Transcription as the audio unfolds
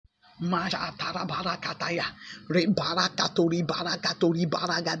Barakataya, Rebarakatori Barakatori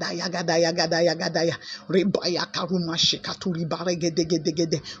Baragadaya Gadaya Gadaya Gadaya, Rebaya Karuma Shikaturi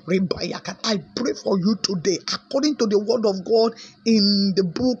Baragedegedegede, Rebayakat. I pray for you today, according to the word of God in the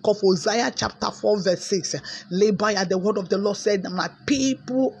book of Hosea, chapter 4, verse 6. Lebaya, the word of the Lord said, my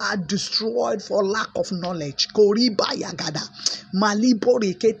people are destroyed for lack of knowledge. Koribaya Gada,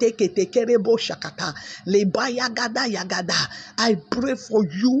 Malibori Kete Kete Kerebo Shakata, Lebaya Gada Yagada. I pray for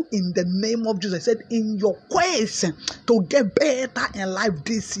you in the name of Jesus. I said, in your quest to get better in life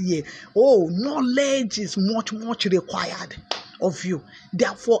this year, knowledge is much required of you.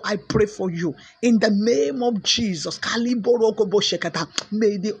 Therefore, I pray for you in the name of Jesus.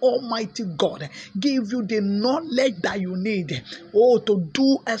 May the Almighty God give you the knowledge that you need, to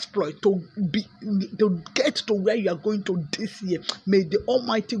do exploit, to get to where you are going to this year. May the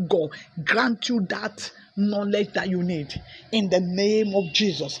Almighty God grant you that knowledge that you need in the name of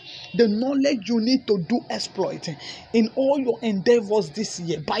Jesus. The knowledge you need to do exploit in all your endeavors this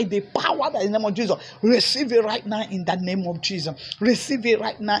year by the power that in the name of Jesus. Receive it right now in the name of Jesus. Receive it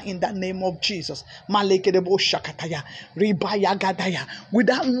right now in the name of Jesus. Malekedebo shakataya, ribaya gadaya.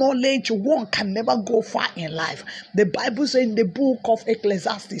 Without knowledge, one can never go far in life. The Bible says in the book of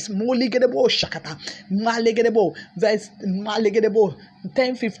Ecclesiastes, molekedebo shakata, malekedebo, verse malekedebo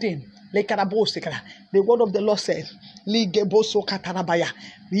 10:15. The word of the Lord says, said that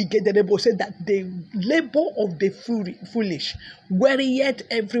the labor of the foolish wearieth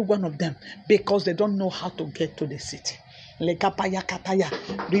every one of them, because they don't know how to get to the city. Lekapaya kataya,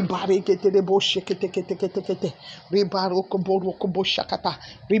 ribare keterebo shekete kete kete kete, ribaro koboro kobo shakata,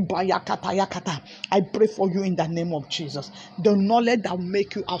 ribaya kataya kata. I pray for you in the name of Jesus. The knowledge that will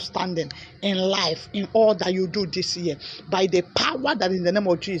make you outstanding in life, in all that you do this year, by the power that in the name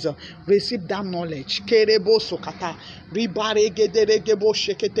of Jesus, receive that knowledge. Kerebo sokata, ribare gederebo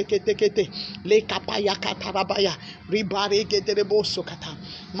shekete kete kete, lekapaya katarabaya, ribare gederebo sokata,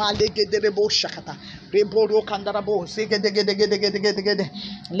 malegederebo shakata, reboro kandarabo segede.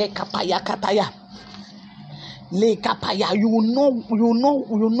 Le kapaya kataya. Le kapaya. You will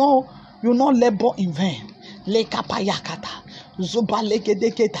not labor in vain. Le kapaya kata. Zuba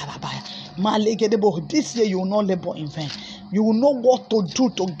legede tarabaya. Ma legedebo. This year you will not labor in vain. You will know what to do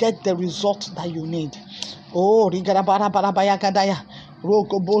to get the result that you need. Oh, rigarabara barabaya gadaya.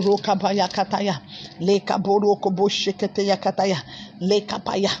 Rokoboro kabaya kataya. Le kaboro kobo shekete yakataya. Le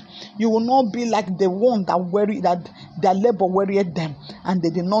kapaya. You will not be like the one that their labor worried them and they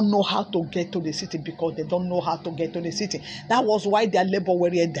did not know how to get to the city, because they don't know how to get to the city. That was why their labor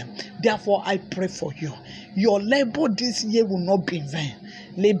worried them. Therefore, I pray for you. Your labor this year will not be in vain.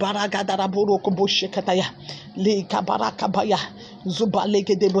 Le baragadaraboroko boshekataya. Le kabarakabaya.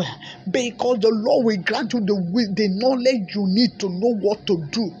 Because the Lord will grant you the knowledge you need to know what to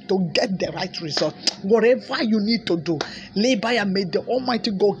do to get the right result. Whatever you need to do, may the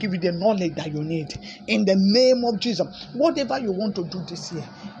Almighty God give you the knowledge that you need in the name of Jesus. Whatever you want to do this year,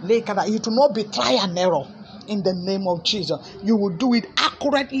 it will not be try and error. In the name of Jesus, you will do it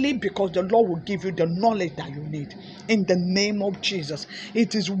accurately, because the Lord will give you the knowledge that you need. In the name of Jesus,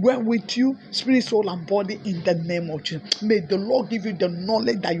 it is well with you, spirit, soul, and body. In the name of Jesus, may the Lord give you the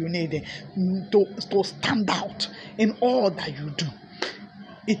knowledge that you need to stand out in all that you do.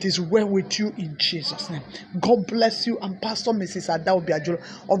 It is well with you in Jesus' name. God bless you. I'm Pastor Mrs. Ada Obiajulu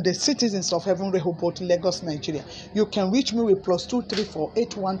of the Citizens of Heaven, Rehoboth, Lagos, Nigeria. You can reach me with +234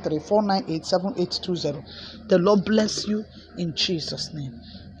 813 498 7820. The Lord bless you in Jesus' name.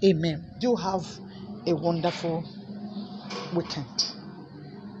 Amen. You have a wonderful weekend.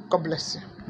 God bless you.